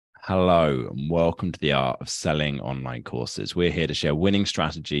Hello, and welcome to the Art of Selling Online Courses. We're here to share winning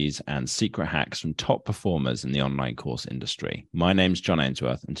strategies and secret hacks from top performers in the online course industry. My name's John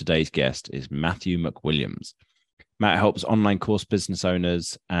Ainsworth, and today's guest is Matthew McWilliams. Matt helps online course business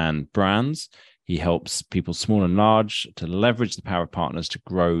owners and brands. He helps people small and large to leverage the power of partners to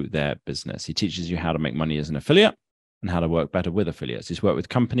grow their business. He teaches you how to make money as an affiliate and how to work better with affiliates. He's worked with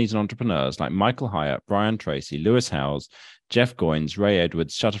companies and entrepreneurs like Michael Hyatt, Brian Tracy, Lewis Howes, Jeff Goins, Ray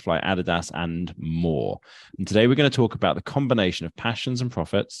Edwards, Shutterfly, Adidas, and more. And today we're going to talk about the combination of passions and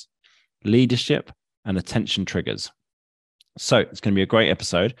profits, leadership, and attention triggers. So it's going to be a great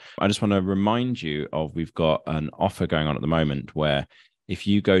episode. I just want to remind you we've got an offer going on at the moment where if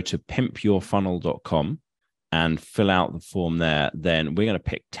you go to pimpyourfunnel.com and fill out the form there, then we're going to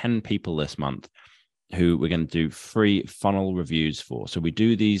pick 10 people this month who we're going to do free funnel reviews for. So we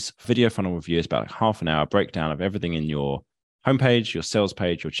do these video funnel reviews, about half an hour breakdown of everything in your homepage, your sales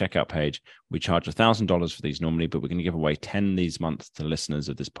page, your checkout page. We charge $1,000 for these normally, but we're going to give away 10 these months to listeners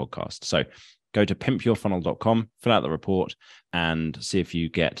of this podcast. So go to pimpyourfunnel.com, fill out the report, and see if you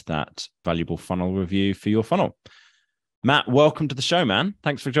get that valuable funnel review for your funnel. Matt, welcome to the show, man.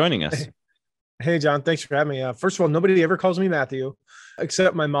 Thanks for joining us. Hey, John, thanks for having me. First of all, nobody ever calls me Matthew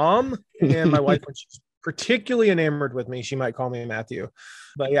except my mom and my wife. When she's particularly enamored with me, she might call me Matthew.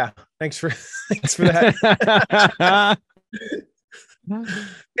 But yeah, thanks for that.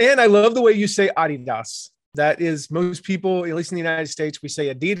 And I love the way you say Adidas. That is, most people, at least in the United States, we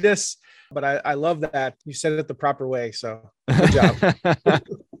say Adidas, but I love that you said it the proper way. So good job.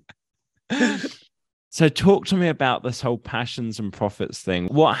 So talk to me about this whole passions and profits thing.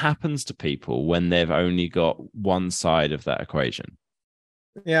 What happens to people when they've only got one side of that equation?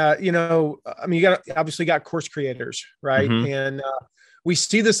 Yeah, you obviously got course creators, right? Mm-hmm. And we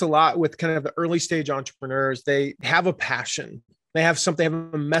see this a lot with kind of the early stage entrepreneurs. They have a passion. They have something, they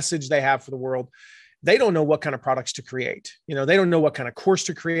have a message they have for the world. They don't know what kind of products to create. They don't know what kind of course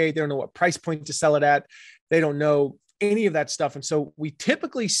to create. They don't know what price point to sell it at. They don't know any of that stuff. And so we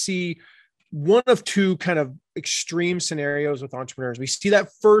typically see one of two kind of extreme scenarios with entrepreneurs. We see that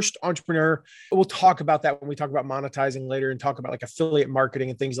first entrepreneur. We'll talk about that when we talk about monetizing later and talk about like affiliate marketing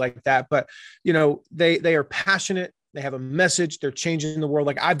and things like that. But, they are passionate. They have a message. They're changing the world.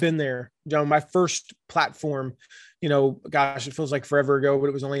 Like I've been there, John, my first platform, gosh, it feels like forever ago, but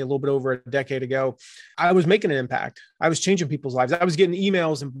it was only a little bit over a decade ago. I was making an impact. I was changing people's lives. I was getting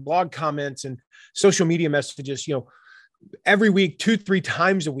emails and blog comments and social media messages, every week, 2-3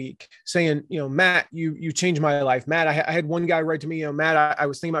 times a week saying, Matt, you changed my life. Matt, I had one guy write to me, Matt, I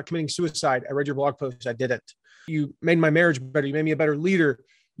was thinking about committing suicide. I read your blog post. I didn't. You made my marriage better. You made me a better leader.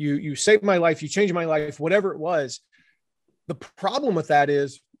 You saved my life. You changed my life, whatever it was. The problem with that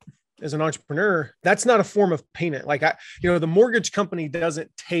is, as an entrepreneur, that's not a form of payment. Like the mortgage company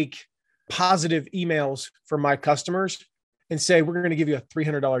doesn't take positive emails from my customers and say, we're going to give you a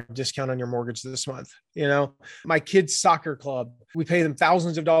 $300 discount on your mortgage this month. My kids' soccer club, we pay them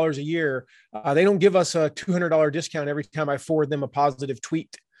thousands of dollars a year. They don't give us a $200 discount every time I forward them a positive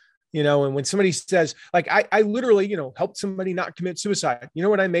tweet. And when somebody says, like, I literally, helped somebody not commit suicide. You know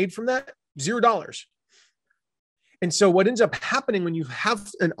what I made from that? $0. And so what ends up happening when you have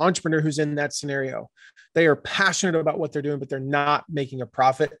an entrepreneur who's in that scenario, they are passionate about what they're doing, but they're not making a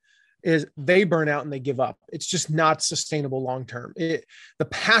profit, is they burn out and they give up. It's just not sustainable long-term. The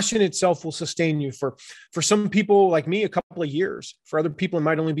passion itself will sustain you for some people like me, a couple of years. For other people, it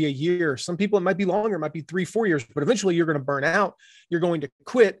might only be a year. Some people, it might be longer. It might be 3-4 years, but eventually you're going to burn out. You're going to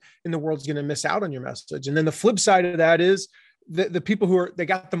quit and the world's going to miss out on your message. And then the flip side of that is the people they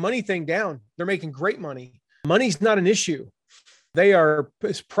got the money thing down. They're making great money. Money's not an issue. They are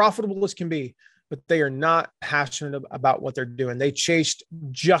as profitable as can be, but they are not passionate about what they're doing. They chased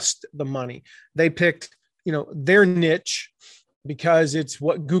just the money. They picked, their niche because it's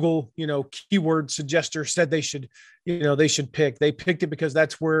what Google, keyword suggester said they should pick. They picked it because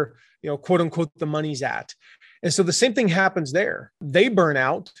that's where, quote unquote, the money's at. And so the same thing happens there. They burn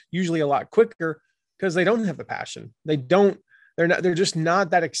out usually a lot quicker because they don't have the passion. They're just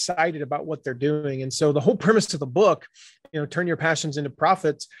not that excited about what they're doing. And so the whole premise of the book, Turn Your Passions into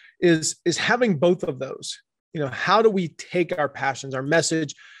Profits, is having both of those. How do we take our passions, our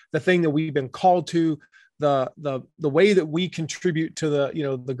message, the thing that we've been called to, the way that we contribute to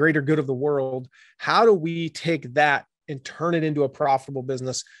the greater good of the world? How do we take that and turn it into a profitable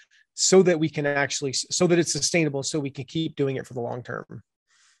business so that it's sustainable, so we can keep doing it for the long term?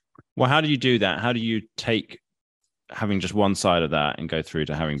 Well, how do you do that? How do you take having just one side of that and go through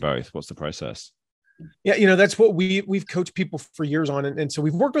to having both? What's the process? Yeah, that's what we've coached people for years on. And so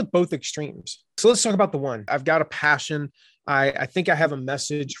we've worked with both extremes. So let's talk about the one. I've got a passion I think I have a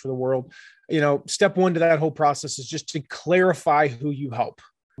message for the world. Step one to that whole process is just to clarify who you help.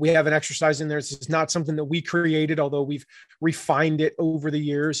 We have an exercise in there. This is not something that we created, although we've refined it over the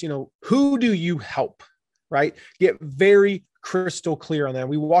years. Who do you help, right? Get very crystal clear on that.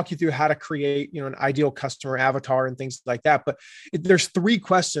 We walk you through how to create, an ideal customer avatar and things like that. But there's 3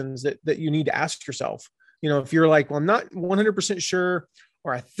 questions that you need to ask yourself. If you're like, well, I'm not 100% sure,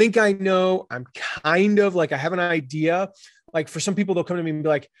 or I think I know, I'm kind of like, I have an idea. Like for some people, they'll come to me and be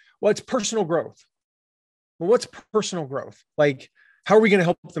like, well, it's personal growth. Well, what's personal growth? Like, how are we going to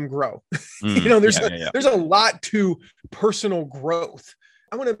help them grow? There's a lot to personal growth.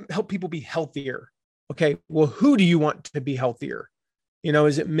 I want to help people be healthier. Okay. Well, who do you want to be healthier?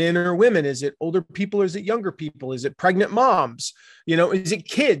 Is it men or women? Is it older people? Or is it younger people? Is it pregnant moms? Is it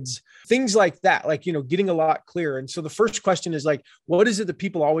kids? Things like that, like, getting a lot clearer. And so the first question is like, what is it that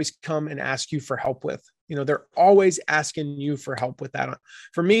people always come and ask you for help with? They're always asking you for help with that.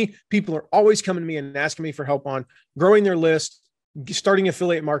 For me, people are always coming to me and asking me for help on growing their list, starting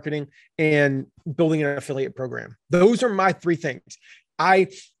affiliate marketing, and building an affiliate program. Those are my 3 things.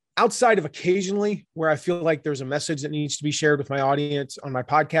 Outside of occasionally where I feel like there's a message that needs to be shared with my audience on my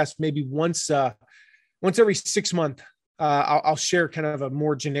podcast, maybe once every 6 months, I'll share kind of a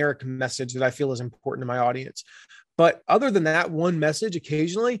more generic message that I feel is important to my audience. But other than that one message,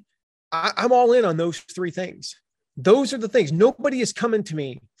 occasionally, I'm all in on those 3 things. Those are the things. Nobody is coming to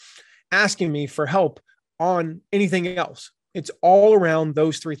me asking me for help on anything else. It's all around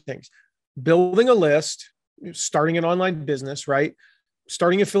those 3 things: building a list, starting an online business, right?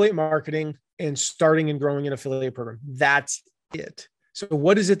 Starting affiliate marketing, and starting and growing an affiliate program. That's it. So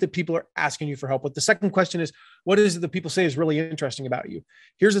what is it that people are asking you for help with? The second question is, what is it that people say is really interesting about you?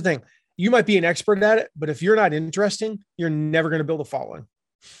 Here's the thing. You might be an expert at it, but if you're not interesting, you're never going to build a following.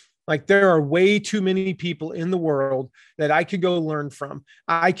 Like there are way too many people in the world that I could go learn from.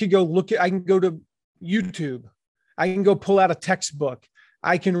 I can go to YouTube. I can go pull out a textbook.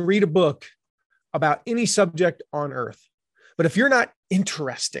 I can read a book about any subject on earth. But if you're not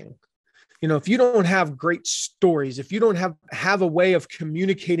interesting, if you don't have great stories, if you don't have a way of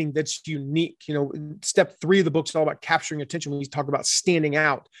communicating that's unique, step 3 of the book is all about capturing attention. When we talk about standing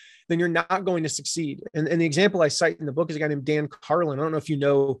out, then you're not going to succeed. And the example I cite in the book is a guy named Dan Carlin. I don't know if you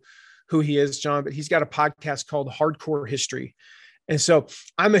know who he is, John, but he's got a podcast called Hardcore History. And so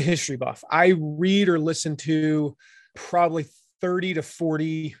I'm a history buff. I read or listen to probably 30 to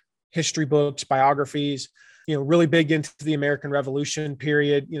 40 history books, biographies, really big into the American Revolution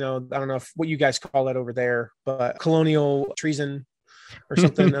period. I don't know what you guys call that over there, but colonial treason or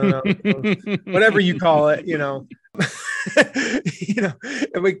something. I don't know, whatever you call it,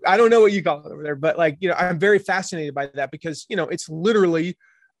 I don't know what you call it over there, but I'm very fascinated by that because, it's literally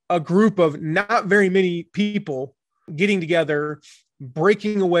a group of not very many people getting together,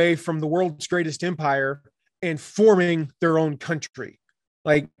 breaking away from the world's greatest empire and forming their own country.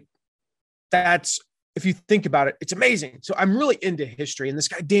 If you think about it, it's amazing. So I'm really into history. And this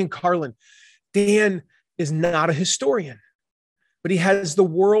guy, Dan Carlin, Dan is not a historian, but he has the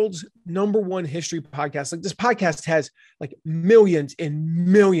world's #1 history podcast. This podcast has millions and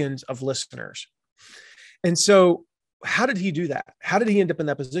millions of listeners. And so how did he do that? How did he end up in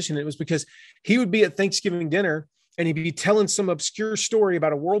that position? It was because he would be at Thanksgiving dinner and he'd be telling some obscure story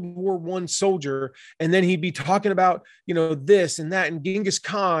about a World War I soldier. And then he'd be talking about, this and that and Genghis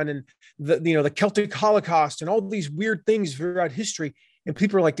Khan and the Celtic Holocaust and all these weird things throughout history. And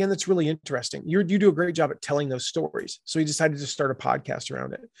people are like, Dan, that's really interesting. You do a great job at telling those stories. So he decided to start a podcast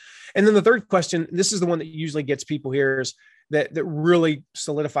around it. And then the third question, this is the one that usually gets people here, is that really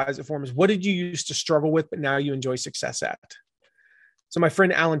solidifies it for them, is what did you used to struggle with, but now you enjoy success at? So my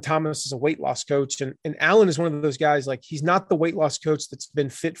friend Alan Thomas is a weight loss coach. And Alan is one of those guys, he's not the weight loss coach that's been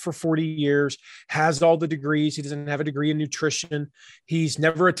fit for 40 years, has all the degrees. He doesn't have a degree in nutrition. He's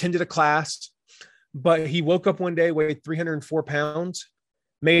never attended a class, but he woke up one day, weighed 304 pounds,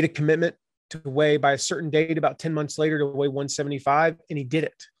 made a commitment to weigh by a certain date about 10 months later to weigh 175. And he did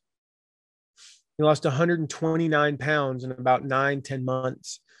it. He lost 129 pounds in about 9-10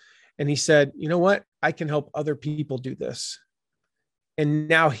 months. And he said, you know what? I can help other people do this. And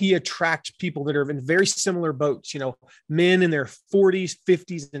now he attracts people that are in very similar boats, men in their 40s,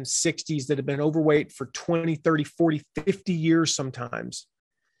 50s, and 60s that have been overweight for 20, 30, 40, 50 years sometimes.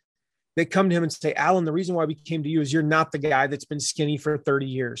 They come to him and say, Alan, the reason why we came to you is you're not the guy that's been skinny for 30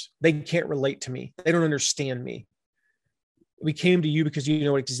 years. They can't relate to me. They don't understand me. We came to you because you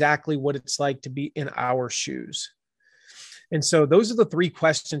know exactly what it's like to be in our shoes. And so those are the 3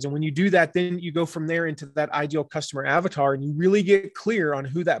 questions. And when you do that, then you go from there into that ideal customer avatar and you really get clear on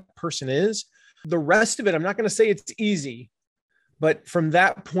who that person is. The rest of it, I'm not going to say it's easy, but from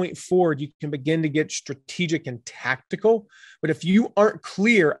that point forward, you can begin to get strategic and tactical. But if you aren't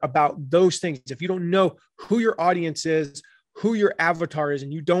clear about those things, if you don't know who your audience is, who your avatar is,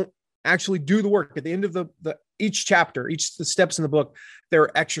 and you don't actually do the work at the end of each chapter, the steps in the book, there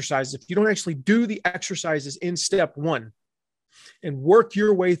are exercises. If you don't actually do the exercises in step one and work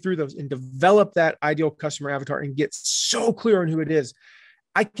your way through those and develop that ideal customer avatar and get so clear on who it is,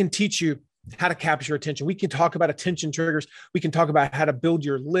 I can teach you how to capture attention. We can talk about attention triggers. We can talk about how to build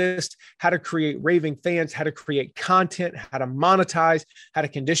your list, how to create raving fans, how to create content, how to monetize, how to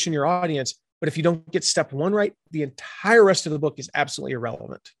condition your audience. But if you don't get step one right, the entire rest of the book is absolutely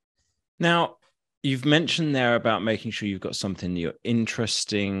irrelevant. Now, you've mentioned there about making sure you've got something that you're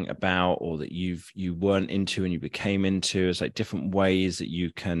interesting about, or that you weren't into and you became into. It's like different ways that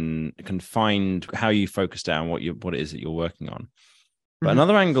you can find how you focus down what it is that you're working on. But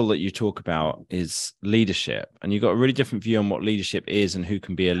another angle that you talk about is leadership, and you've got a really different view on what leadership is and who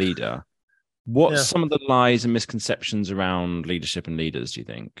can be a leader. What's some of the lies and misconceptions around leadership and leaders, do you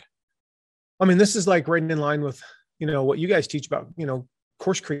think? I mean, this is like right in line with, what you guys teach about,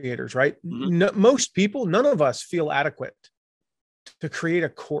 course creators, right? Most people, none of us feel adequate to create a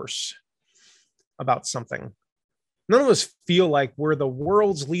course about something. None of us feel like we're the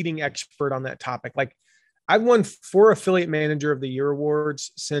world's leading expert on that topic. Like, I've won 4 Affiliate Manager of the Year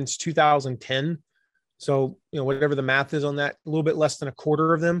awards since 2010. So, whatever the math is on that, a little bit less than a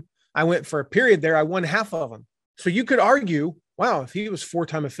quarter of them. I went for a period there, I won half of them. So you could argue, wow, if he was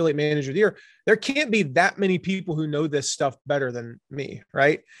 4-time Affiliate Manager of the Year, there can't be that many people who know this stuff better than me,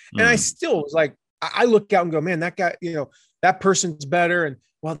 right? And I still was like, I look out and go, man, that guy, that person's better. And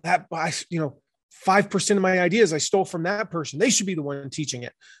well, 5% of my ideas I stole from that person. They should be the one teaching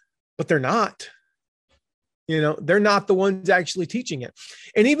it, but they're not. They're not the ones actually teaching it.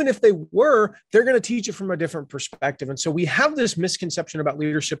 And even if they were, they're going to teach it from a different perspective. And so we have this misconception about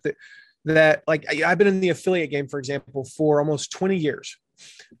leadership that like, I've been in the affiliate game, for example, for almost 20 years.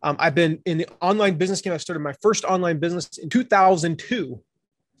 I've been in the online business game. I started my first online business in 2002.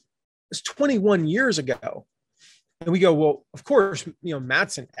 It's 21 years ago. And we go, well, of course,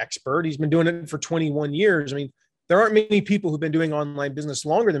 Matt's an expert. He's been doing it for 21 years. I mean, there aren't many people who've been doing online business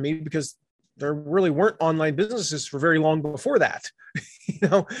longer than me, because there really weren't online businesses for very long before that,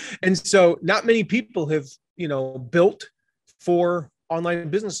 And so not many people have, built 4 online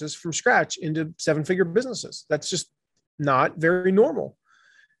businesses from scratch into 7-figure businesses. That's just not very normal.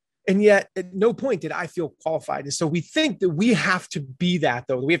 And yet at no point did I feel qualified. And so we think that we have to be that,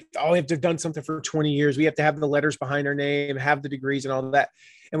 though. We have to have done something for 20 years. We have to have the letters behind our name, have the degrees and all of that.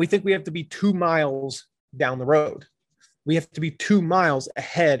 And we think we have to be 2 miles down the road. We have to be 2 miles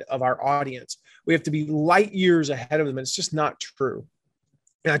ahead of our audience. We have to be light years ahead of them. And it's just not true.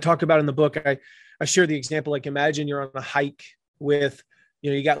 And I talk about in the book, I share the example, like imagine you're on a hike with,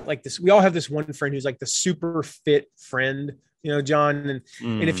 you got like this, we all have this one friend who's like the super fit friend, John.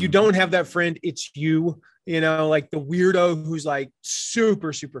 And if you don't have that friend, it's you, like the weirdo who's like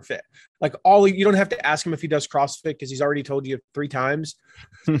super, super fit. Like you don't have to ask him if he does CrossFit, because he's already told you 3 times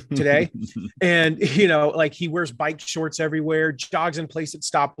today. And, like he wears bike shorts everywhere, jogs in place at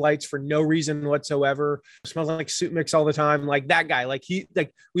stoplights for no reason whatsoever, smells like soup mix all the time. Like that guy,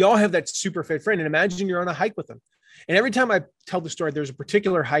 we all have that super fit friend. And imagine you're on a hike with him. And every time I tell the story, there's a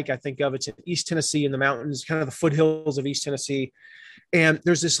particular hike I think of. It's in East Tennessee in the mountains, kind of the foothills of East Tennessee. And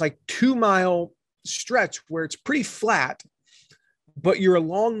there's this like 2-mile stretch where it's pretty flat, but you're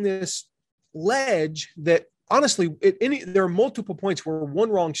along this ledge that honestly, there are multiple points where one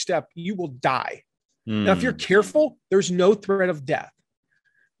wrong step, you will die. Now, if you're careful, there's no threat of death.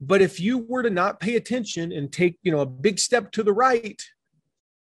 But if you were to not pay attention and take, a big step to the right,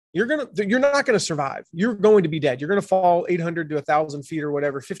 you're not going to survive. You're going to be dead. You're going to fall 800 to 1,000 feet or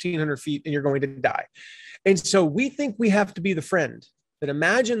whatever, 1,500 feet, and you're going to die. And so we think we have to be the friend that,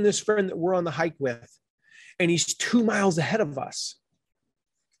 imagine this friend that we're on the hike with, and he's 2 miles ahead of us.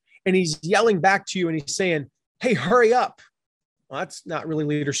 And he's yelling back to you and he's saying, hey, hurry up. Well, that's not really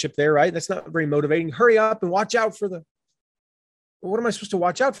leadership there, right? That's not very motivating. Hurry up and watch out for what am I supposed to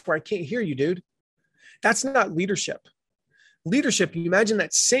watch out for? I can't hear you, dude. That's not leadership. Leadership, you imagine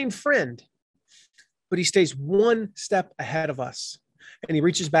that same friend, but he stays 1 step ahead of us. And he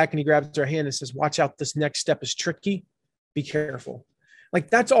reaches back and he grabs our hand and says, watch out, this next step is tricky. Be careful. Like,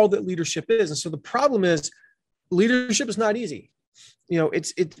 that's all that leadership is. And so the problem is, leadership is not easy.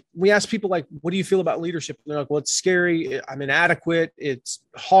 We ask people like, what do you feel about leadership? And they're like, well, it's scary. I'm inadequate. It's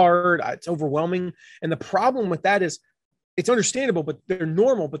hard. It's overwhelming. And the problem with that is, it's understandable, but they're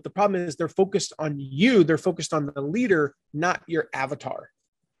normal. But the problem is they're focused on you. They're focused on the leader, not your avatar.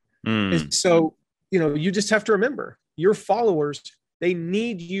 And so, you just have to remember your followers, they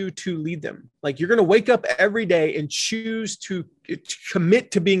need you to lead them. Like, you're going to wake up every day and choose to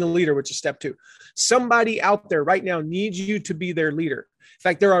commit to being a leader, which is step 2. Somebody out there right now needs you to be their leader. In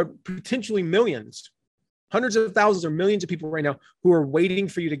fact, there are potentially millions, hundreds of thousands or millions of people right now who are waiting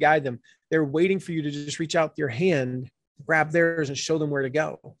for you to guide them. They're waiting for you to just reach out your hand, grab theirs, and show them where to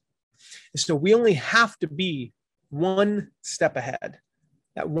go. And so we only have to be one step ahead,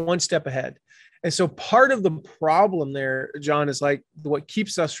 that one step ahead. And so part of the problem there, John, is like what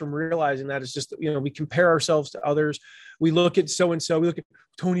keeps us from realizing that is just, we compare ourselves to others. We look at so-and-so, we look at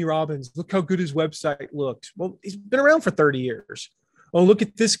Tony Robbins, look how good his website looks. Well, he's been around for 30 years. Oh, look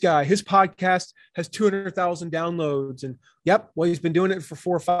at this guy. His podcast has 200,000 downloads. And he's been doing it for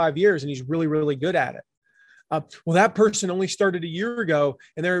 4 or 5 years and he's really, really good at it. Well, that person only started a year ago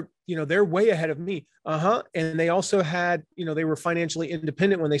and they're way ahead of me. And they also had, they were financially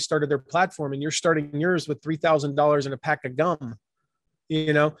independent when they started their platform, and you're starting yours with $3,000 and a pack of gum.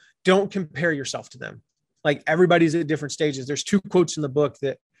 Don't compare yourself to them. Like, everybody's at different stages. There's 2 quotes in the book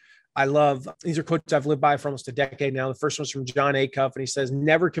that I love. These are quotes I've lived by for almost a decade now. The first one's from John Acuff, and he says,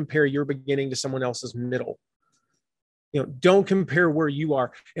 never compare your beginning to someone else's middle. Don't compare where you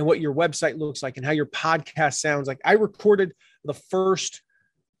are and what your website looks like and how your podcast sounds like. I recorded the first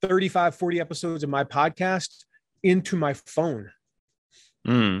 35, 40 episodes of my podcast into my phone.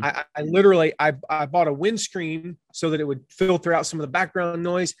 I literally bought a windscreen so that it would filter out some of the background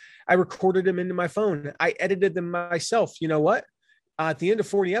noise. I recorded them into my phone. I edited them myself. You know what? At the end of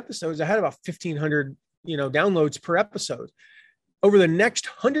 40 episodes, I had about 1,500, downloads per episode. Over the next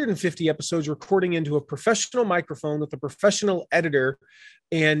 150 episodes, recording into a professional microphone with a professional editor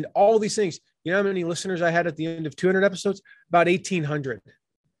and all these things. You know how many listeners I had at the end of 200 episodes? About 1,800.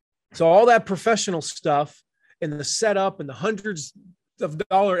 So all that professional stuff and the setup and the hundreds of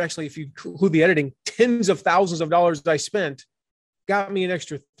dollars, actually, if you include the editing, tens of thousands of dollars I spent, got me an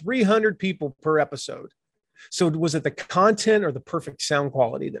extra 300 people per episode. So was it the content or the perfect sound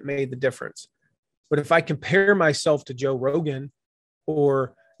quality that made the difference? But if I compare myself to Joe Rogan,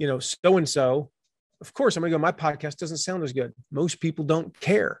 or, so-and-so, of course, I'm going to go, my podcast doesn't sound as good. Most people don't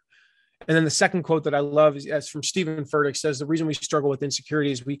care. And then the second quote that I love is from Stephen Furtick, says, the reason we struggle with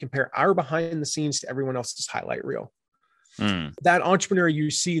insecurity is we compare our behind the scenes to everyone else's highlight reel. That entrepreneur you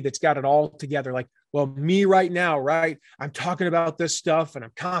see that's got it all together, like, well, me right now, right? I'm talking about this stuff and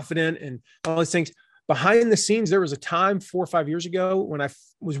I'm confident and all these things. Behind the scenes, there was a time 4 or 5 years ago when I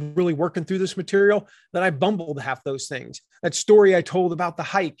was really working through this material that I bumbled half those things. That story I told about the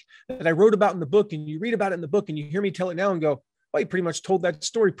hike that I wrote about in the book, and you read about it in the book and you hear me tell it now and go, well, you pretty much told that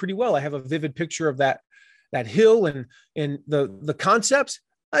story pretty well. I have a vivid picture of that hill and the concepts.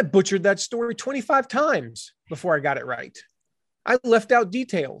 I butchered that story 25 times before I got it right. I left out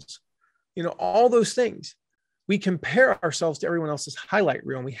details, all those things. We compare ourselves to everyone else's highlight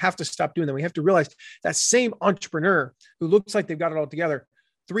reel, and we have to stop doing that. We have to realize that same entrepreneur who looks like they've got it all together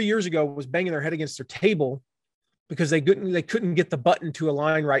 3 years ago was banging their head against their table because they couldn't get the button to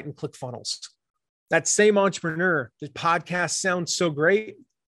align right in ClickFunnels. That same entrepreneur, the podcast sounds so great,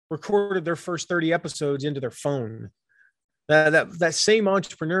 recorded their first 30 episodes into their phone. That same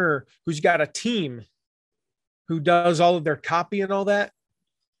entrepreneur who's got a team who does all of their copy and all that,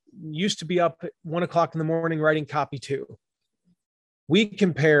 used to be up at 1 o'clock in the morning writing copy too. We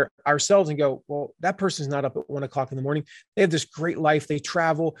compare ourselves and go, well, that person's not up at 1 o'clock in the morning. They have this great life. They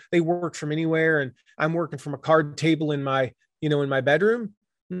travel, they work from anywhere. And I'm working from a card table in my bedroom.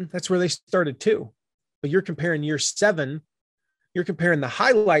 That's where they started too. But you're comparing year 7, you're comparing the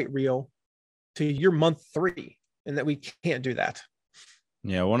highlight reel to your month 3, and that we can't do that.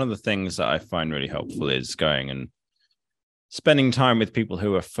 Yeah. One of the things that I find really helpful is going and spending time with people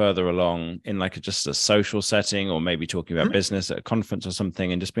who are further along in just a social setting, or maybe talking about business at a conference or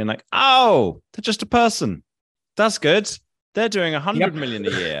something, and just being like, oh, they're just a person. That's good. They're doing 100 million a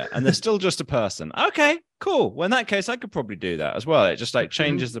year and they're still just a person. Okay, cool. Well, in that case, I could probably do that as well. It just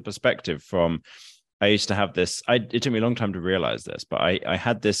changes the perspective from, I used to have this, it took me a long time to realize this, but I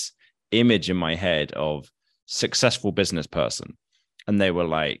had this image in my head of successful business person, and they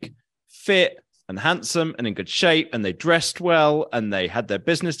were fit and handsome and in good shape, and they dressed well, and they had their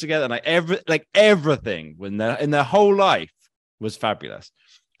business together, and everything in their whole life was fabulous.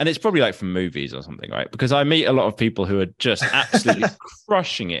 And it's probably from movies or something, right? Because I meet a lot of people who are just absolutely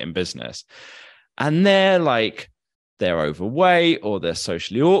crushing it in business, and they're overweight, or they're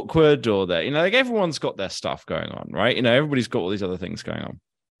socially awkward, or they're everyone's got their stuff going on, right? Everybody's got all these other things going on,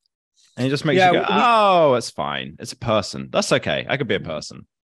 and it just makes you go, oh, it's fine, it's a person, that's okay, I could be a person.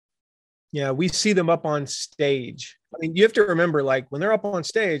 Yeah, we see them up on stage. I mean, you have to remember, like when they're up on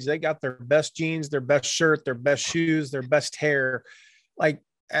stage, they got their best jeans, their best shirt, their best shoes, their best hair. Like,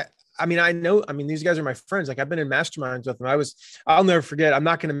 I mean, these guys are my friends. Like I've been in masterminds with them. I'll never forget. I'm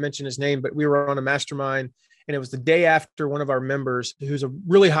not going to mention his name, but we were on a mastermind and it was the day after one of our members, who's a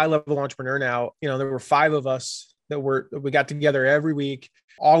really high level entrepreneur now. You know, there were 5 of us that we got together every week.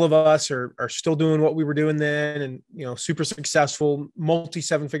 All of us are still doing what we were doing then, and, you know, super successful, multi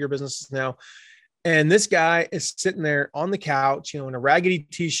 7-figure businesses now. And this guy is sitting there on the couch, you know, in a raggedy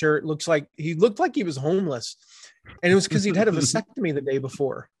t-shirt, looked like he was homeless. And it was because he'd had a vasectomy the day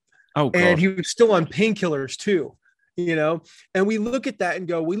before. Oh, God. And he was still on painkillers too, you know? And we look at that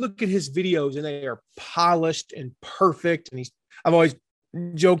and we look at his videos and they are polished and perfect. And I've always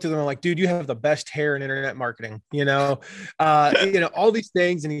joked to them, I'm like, dude, you have the best hair in internet marketing, you know, all these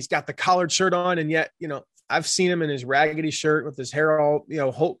things. And he's got the collared shirt on. And yet, you know, I've seen him in his raggedy shirt with his hair all, you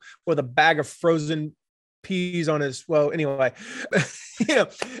know, with a bag of frozen peas on his, well, anyway, you know,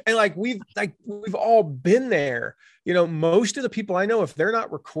 and we've all been there. You know, most of the people I know, if they're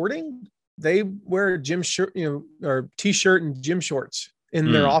not recording, they wear a gym shirt, you know, or t-shirt and gym shorts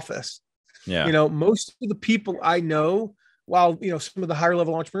in their office. Yeah. You know, most of the people I know, while, you know, some of the higher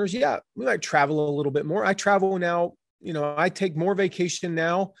level entrepreneurs, yeah, we might travel a little bit more. I travel now, you know, I take more vacation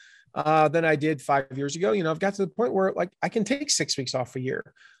now than I did 5 years ago. You know, I've got to the point where like I can take 6 weeks off a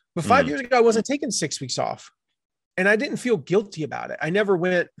year, but 5 years ago, I wasn't taking 6 weeks off and I didn't feel guilty about it. I never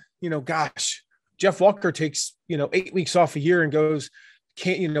went, you know, gosh, Jeff Walker takes, you know, 8 weeks off a year and goes,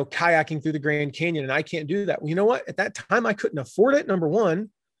 kayaking through the Grand Canyon. And I can't do that. Well, you know what? At that time, I couldn't afford it. Number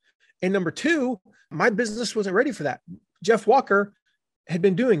one. And number two, my business wasn't ready for that. Jeff Walker had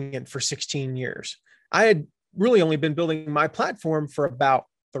been doing it for 16 years. I had really only been building my platform for about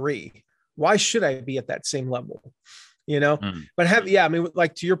 3. Why should I be at that same level? You know, but I mean,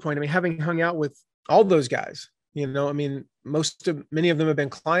 like to your point, I mean, having hung out with all those guys, you know, I mean, many of them have been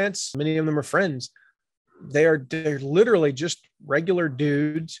clients. Many of them are friends. They're literally just regular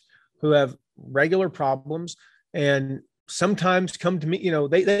dudes who have regular problems and sometimes come to me, you know,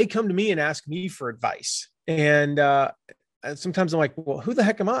 they come to me and ask me for advice. And sometimes I'm like, well, who the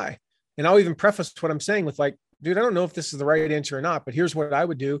heck am I? And I'll even preface what I'm saying with like, dude, I don't know if this is the right answer or not, but here's what I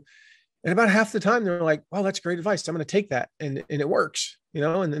would do. And about half the time they're like, wow, that's great advice. I'm going to take that. And it works, you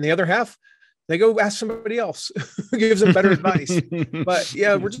know, and then the other half, they go ask somebody else who gives them better advice. But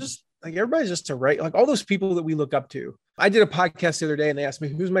yeah, we're just like, everybody's just like all those people that we look up to. I did a podcast the other day and they asked me,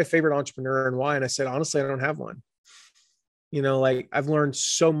 who's my favorite entrepreneur and why? And I said, honestly, I don't have one. You know, like I've learned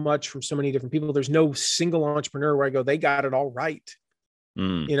so much from so many different people. There's no single entrepreneur where I go, they got it all right.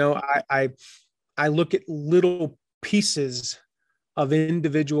 You know, I look at little pieces of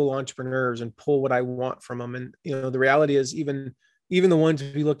individual entrepreneurs and pull what I want from them. And, you know, the reality is even the ones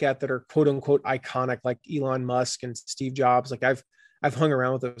we look at that are quote unquote iconic, like Elon Musk and Steve Jobs, like I've hung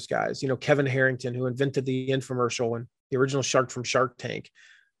around with those guys, you know, Kevin Harrington, who invented the infomercial and the original shark from Shark Tank.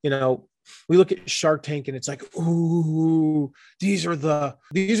 You know, we look at Shark Tank and it's like, ooh, these are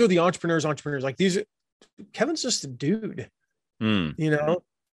the entrepreneurs. Like Kevin's just a dude, you know,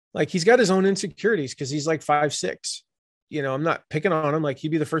 like he's got his own insecurities because he's like 5'6". You know, I'm not picking on him. Like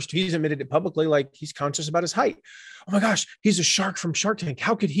he'd be the first. He's admitted it publicly. Like he's conscious about his height. Oh my gosh, he's a shark from Shark Tank.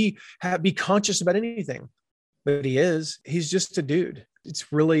 How could he be conscious about anything? But he is. He's just a dude. It's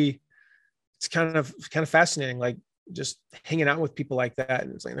kind of fascinating. Like just hanging out with people like that,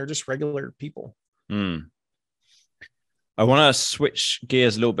 and it's like they're just regular people. I want to switch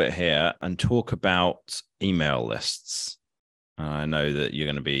gears a little bit here and talk about email lists. I know that you're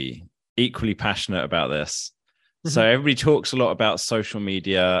going to be equally passionate about this. So everybody talks a lot about social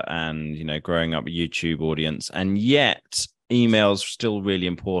media and, you know, growing up a YouTube audience, and yet email's still really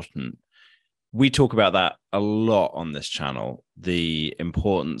important. We talk about that a lot on this channel, the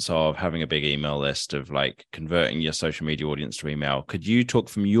importance of having a big email list, of like converting your social media audience to email. Could you talk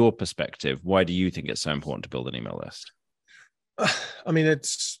from your perspective? Why do you think it's so important to build an email list? I mean,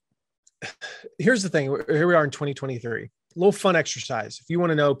 here's the thing. Here we are in 2023. A little fun exercise. If you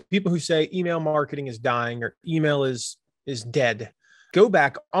want to know people who say email marketing is dying or email is dead, go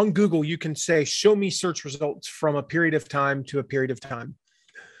back on Google. You can say, show me search results from a period of time to a period of time.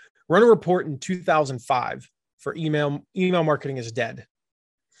 Run a report in 2005 for email marketing is dead.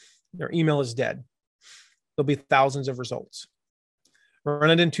 Their email is dead. There'll be thousands of results.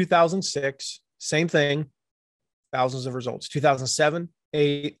 Run it in 2006, same thing, thousands of results. 2007,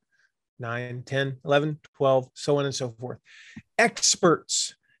 8, 9, 10, 11, 12, so on and so forth.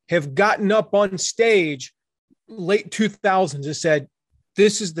 Experts have gotten up on stage late 2000s and said,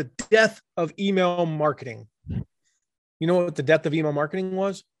 this is the death of email marketing. You know what the death of email marketing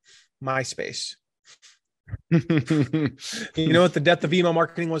was? MySpace. You know what the death of email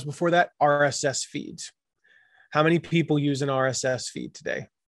marketing was before that? RSS feeds. How many people use an RSS feed today?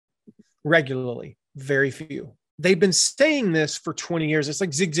 Regularly, very few. They've been saying this for 20 years. It's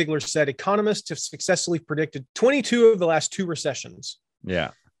like Zig Ziglar said, economists have successfully predicted 22 of the last 2 recessions.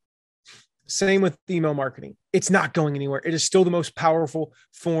 Yeah. Same with email marketing. It's not going anywhere. It is still the most powerful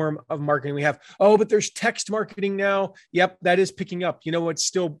form of marketing we have. Oh, but there's text marketing now. Yep, that is picking up. You know what's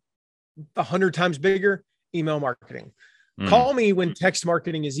still 100 times bigger? Email marketing. Call me when text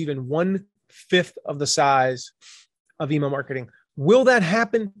marketing is even 1/5 of the size of email marketing. Will that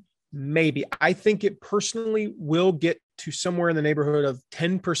happen? Maybe. I think it personally will get to somewhere in the neighborhood of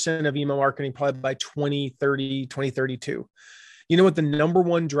 10% of email marketing, probably by 2030, 2032. You know what the number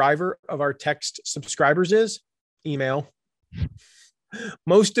one driver of our text subscribers is? Email.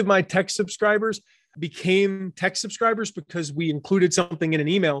 Most of my text subscribers became text subscribers because we included something in an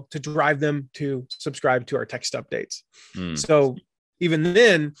email to drive them to subscribe to our text updates. So even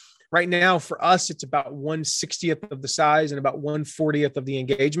then, right now for us, it's about 1/60th of the size and about 1/40th of the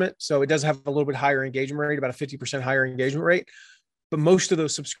engagement. So it does have a little bit higher engagement rate, about a 50% higher engagement rate. But most of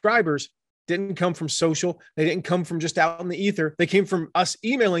those subscribers didn't come from social. They didn't come from just out in the ether. They came from us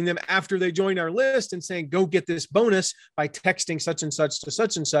emailing them after they joined our list and saying, go get this bonus by texting such and such to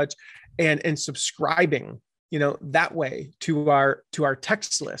such and such and subscribing, that way to our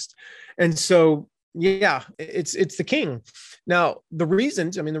text list. And so, yeah, it's the king. Now, the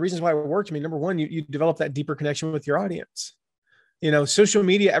reasons why it works, number one, you develop that deeper connection with your audience. Social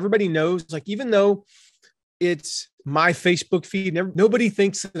media, everybody knows, like, even though it's my Facebook feed, nobody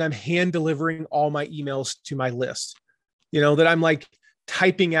thinks that I'm hand delivering all my emails to my list, that I'm like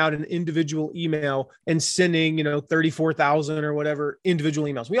typing out an individual email and sending, 34,000 or whatever individual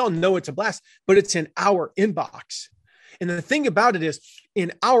emails. We all know it's a blast, but it's in our inbox. And the thing about it is,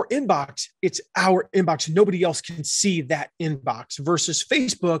 in our inbox, it's our inbox. Nobody else can see that inbox versus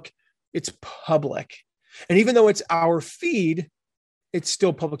Facebook. It's public. And even though it's our feed, it's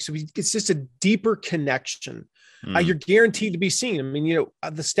still public. So it's just a deeper connection. You're guaranteed to be seen.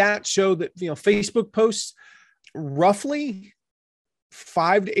 The stats show that, Facebook posts roughly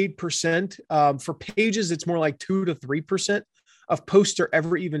 5 to 8%. For pages, it's more like 2 to 3% of posts are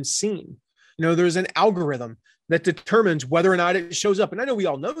ever even seen. There's an algorithm that determines whether or not it shows up. And I know we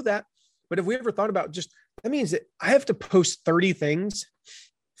all know that, but if we ever thought about that means that I have to post 30 things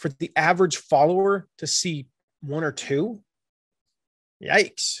for the average follower to see 1 or 2.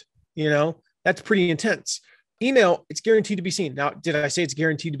 Yikes. That's pretty intense. Email, it's guaranteed to be seen. Now, did I say it's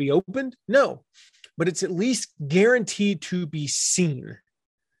guaranteed to be opened? No, but it's at least guaranteed to be seen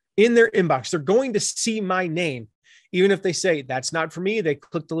in their inbox. They're going to see my name. Even if they say that's not for me, they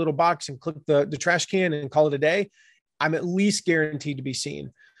click the little box and click the trash can and call it a day. I'm at least guaranteed to be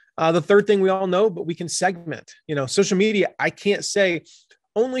seen. The third thing we all know, but we can segment, social media. I can't say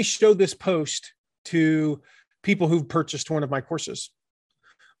only show this post to people who've purchased one of my courses,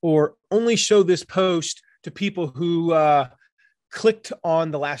 or only show this post to people who clicked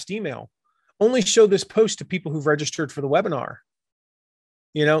on the last email. Only show this post to people who've registered for the webinar.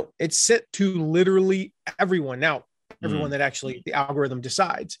 It's sent to literally everyone. Now, everyone that actually the algorithm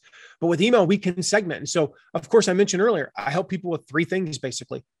decides. But with email, we can segment. And so, of course, I mentioned earlier, I help people with 3 things,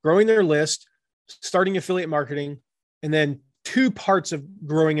 basically: growing their list, starting affiliate marketing, and then 2 parts of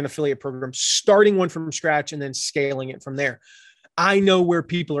growing an affiliate program, starting one from scratch and then scaling it from there. I know where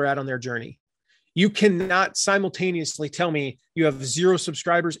people are at on their journey. You cannot simultaneously tell me you have 0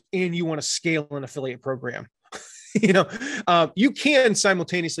 subscribers and you want to scale an affiliate program. You can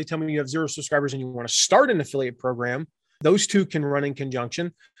simultaneously tell me you have 0 subscribers and you want to start an affiliate program. Those 2 can run in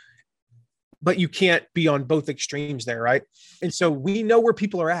conjunction, but you can't be on both extremes there, right? And so we know where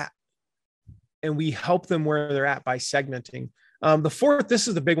people are at, and we help them where they're at by segmenting. The fourth, this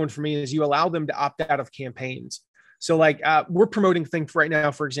is the big one for me, is you allow them to opt out of campaigns. So we're promoting things right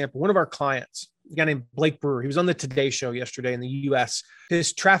now. For example, one of our clients, a guy named Blake Brewer, he was on the Today Show yesterday in the US.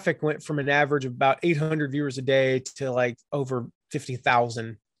 His traffic went from an average of about 800 viewers a day to over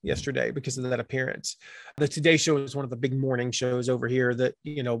 50,000 yesterday because of that appearance. The Today Show is one of the big morning shows over here that,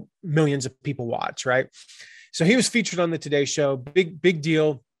 millions of people watch, right? So he was featured on the Today Show, big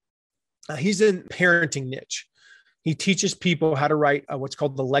deal. He's in parenting niche. He teaches people how to write what's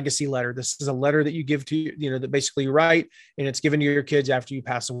called the legacy letter. This is a letter that you give to, that basically you write, and it's given to your kids after you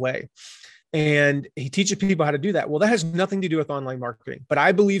pass away. And he teaches people how to do that. Well, that has nothing to do with online marketing, but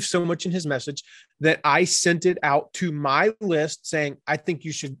I believe so much in his message that I sent it out to my list saying, I think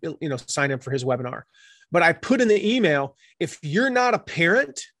you should, sign up for his webinar. But I put in the email, if you're not a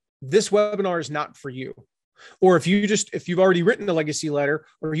parent, this webinar is not for you. Or if you've already written a legacy letter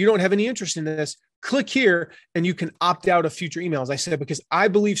or you don't have any interest in this, click here and you can opt out of future emails. I said, because I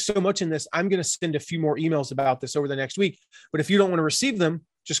believe so much in this, I'm going to send a few more emails about this over the next week. But if you don't want to receive them,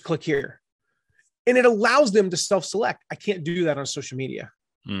 just click here. And it allows them to self-select. I can't do that on social media.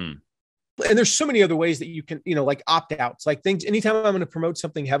 And there's so many other ways that you can, like opt-outs, like things, anytime I'm going to promote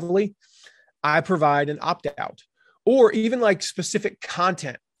something heavily, I provide an opt-out, or even like specific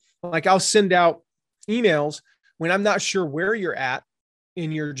content. Like I'll send out emails when I'm not sure where you're at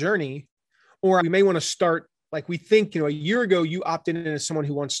in your journey, or you may want to start, like we think, a year ago, you opted in as someone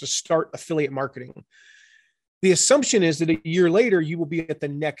who wants to start affiliate marketing. The assumption is that a year later, you will be at the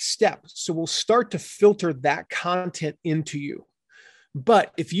next step. So we'll start to filter that content into you.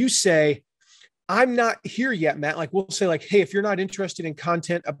 But if you say, I'm not here yet, Matt, like we'll say like, hey, if you're not interested in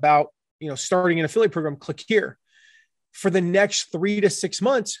content about, starting an affiliate program, click here. For the next 3 to 6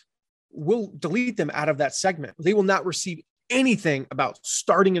 months, we'll delete them out of that segment. They will not receive anything about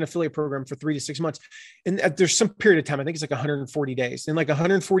starting an affiliate program for 3 to 6 months. And there's some period of time, I think it's like 140 days. And like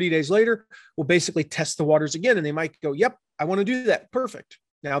 140 days later, we'll basically test the waters again. And they might go, yep, I want to do that. Perfect.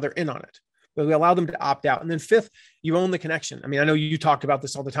 Now they're in on it. But we allow them to opt out. And then fifth, you own the connection. I mean, I know you talk about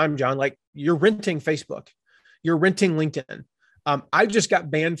this all the time, John, like you're renting Facebook, you're renting LinkedIn. I just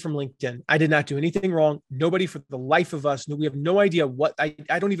got banned from LinkedIn. I did not do anything wrong. Nobody for the life of us. We have no idea what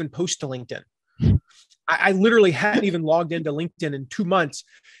I don't even post to LinkedIn. I literally hadn't even logged into LinkedIn in 2 months.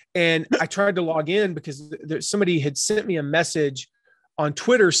 And I tried to log in because somebody had sent me a message on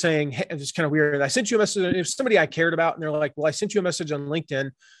Twitter saying, hey, it's kind of weird. I sent you a message. It was somebody I cared about. And they're like, well, I sent you a message on LinkedIn.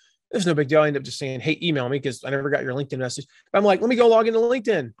 There's no big deal. I ended up just saying, hey, email me because I never got your LinkedIn message. But I'm like, let me go log into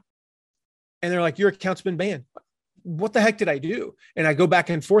LinkedIn. And they're like, your account's been banned. What the heck did I do? And I go back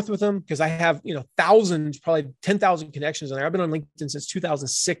and forth with them because I have, thousands, probably 10,000 connections on there. I've been on LinkedIn since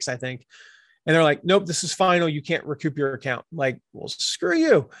 2006, I think. And they're like, nope, this is final. You can't recoup your account. I'm like, well, screw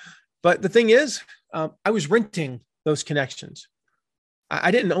you. But the thing is, I was renting those connections. I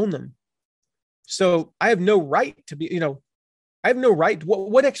didn't own them. So I have no right to be, I have no right.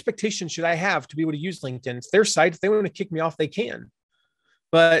 What expectation should I have to be able to use LinkedIn? It's their site. If they want to kick me off, they can.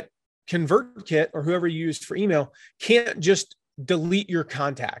 But ConvertKit or whoever you use for email can't just delete your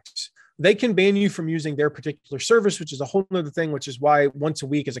contacts. They can ban you from using their particular service, which is a whole nother thing, which is why once a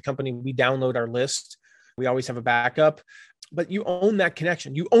week as a company, we download our list. We always have a backup, but you own that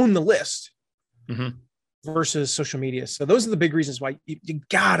connection. You own the list versus social media. So those are the big reasons why you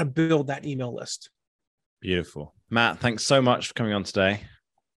got to build that email list. Beautiful. Matt, thanks so much for coming on today.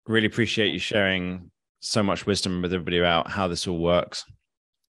 Really appreciate you sharing so much wisdom with everybody about how this all works.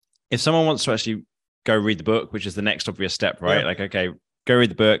 If someone wants to actually go read the book, which is the next obvious step, right? Yeah. Like, okay, go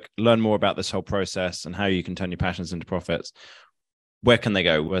read the book, learn more about this whole process and how you can turn your passions into profits. Where can they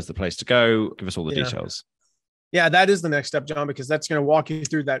go? Where's the place to go? Give us all the details. Yeah, that is the next step, John, because that's going to walk you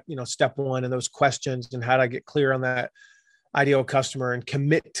through that, step one and those questions and how to get clear on that ideal customer and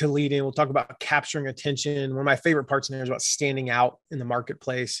commit to leading. We'll talk about capturing attention. One of my favorite parts in there is about standing out in the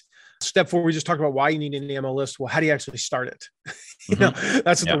marketplace. Step 4, we just talked about why you need an email list. Well, how do you actually start it?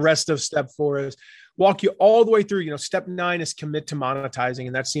 That's what the rest of step 4 is. Walk you all the way through. Step 9 is commit to monetizing.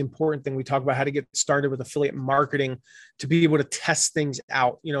 And that's the important thing. We talk about how to get started with affiliate marketing to be able to test things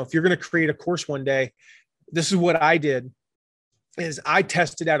out. If you're going to create a course one day, this is what I did is I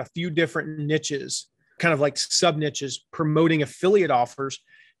tested out a few different niches, kind of like sub niches, promoting affiliate offers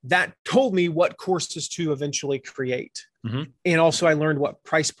that told me what courses to eventually create. And also I learned what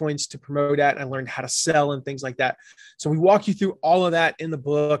price points to promote at. And I learned how to sell and things like that. So we walk you through all of that in the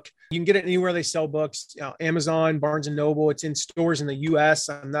book. You can get it anywhere they sell books, Amazon, Barnes and Noble. It's in stores in the US.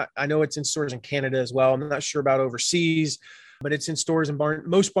 I know it's in stores in Canada as well. I'm not sure about overseas, but it's in stores in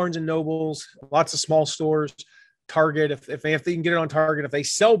most Barnes and Nobles, lots of small stores. Target, if they can get it on Target, if they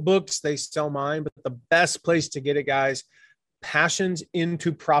sell books, they sell mine. But the best place to get it, guys,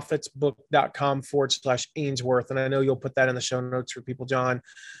 passionsintoprofitsbook.com/Ainsworth. And I know you'll put that in the show notes for people, John,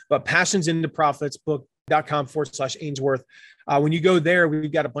 but passionsintoprofitsbook.com/Ainsworth. When you go there,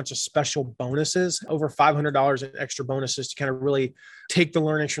 we've got a bunch of special bonuses, over $500 in extra bonuses to kind of really take the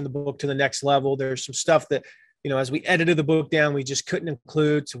learnings from the book to the next level. There's some stuff that, as we edited the book down, we just couldn't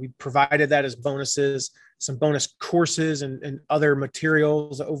include. So we provided that as bonuses, some bonus courses and other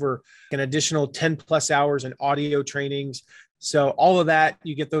materials, over an additional 10 plus hours in audio trainings. So all of that,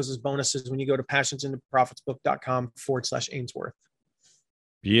 you get those as bonuses when you go to passionsintoprofitsbook.com/Ainsworth.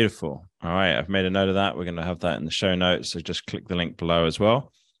 Beautiful. All right. I've made a note of that. We're going to have that in the show notes. So just click the link below as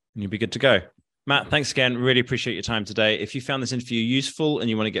well, and you'll be good to go. Matt, thanks again. Really appreciate your time today. If you found this interview useful and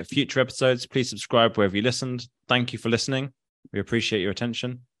you want to get future episodes, please subscribe wherever you listened. Thank you for listening. We appreciate your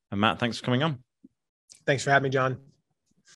attention. And Matt, thanks for coming on. Thanks for having me, John.